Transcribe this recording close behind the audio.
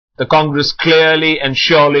the Congress clearly and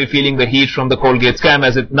surely feeling the heat from the Coalgate scam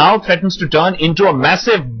as it now threatens to turn into a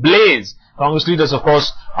massive blaze. Congress leaders, of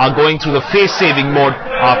course, are going through the face-saving mode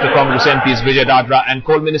after Congress MPs Vijay Dadra and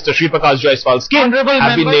Coal Minister Sri Prakash Jaiswal's skin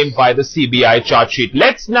have been named by the CBI charge sheet.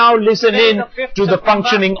 Let's now listen in to the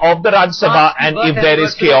functioning of the Rajya Sabha and if there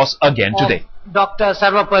is chaos again today. Dr.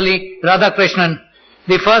 Sarvapalli Radhakrishnan,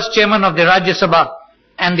 the first chairman of the Rajya Sabha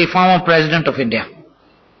and the former President of India.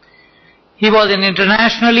 He was an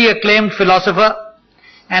internationally acclaimed philosopher,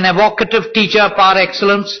 an evocative teacher par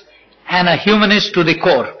excellence, and a humanist to the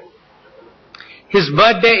core. His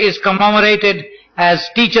birthday is commemorated as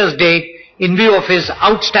Teachers' Day in view of his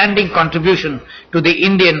outstanding contribution to the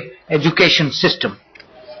Indian education system.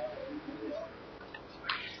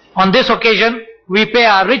 On this occasion, we pay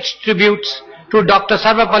our rich tributes to Dr.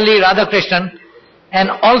 Sarvapalli Radhakrishnan and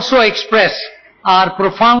also express our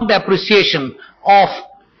profound appreciation of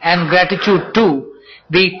and gratitude to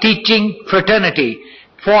the teaching fraternity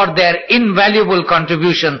for their invaluable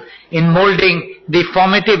contribution in molding the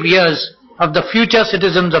formative years of the future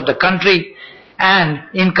citizens of the country and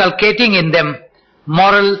inculcating in them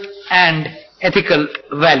moral and ethical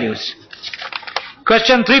values.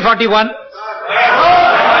 Question 341.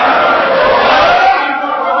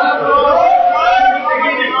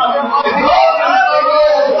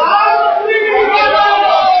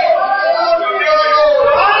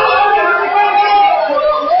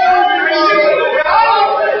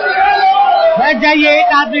 बैठ जाइए,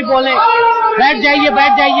 एक आदमी बोले, बैठ जाइए,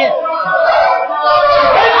 बैठ जाइए,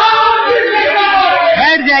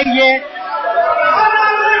 बैठ जाइए,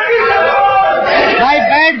 भाई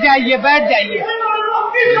बैठ जाइए, बैठ जाइए,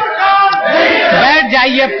 बैठ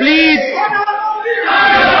जाइए प्लीज.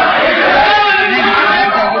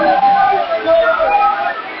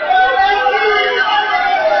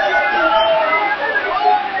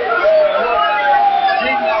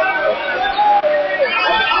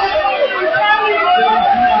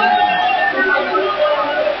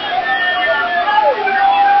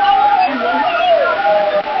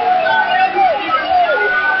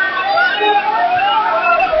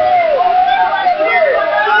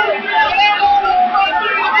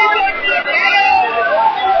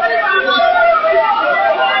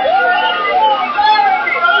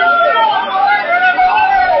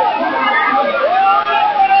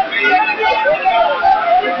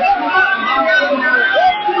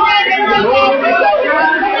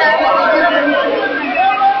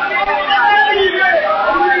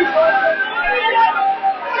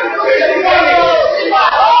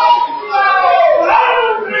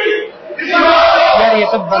 ये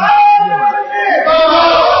सब बंद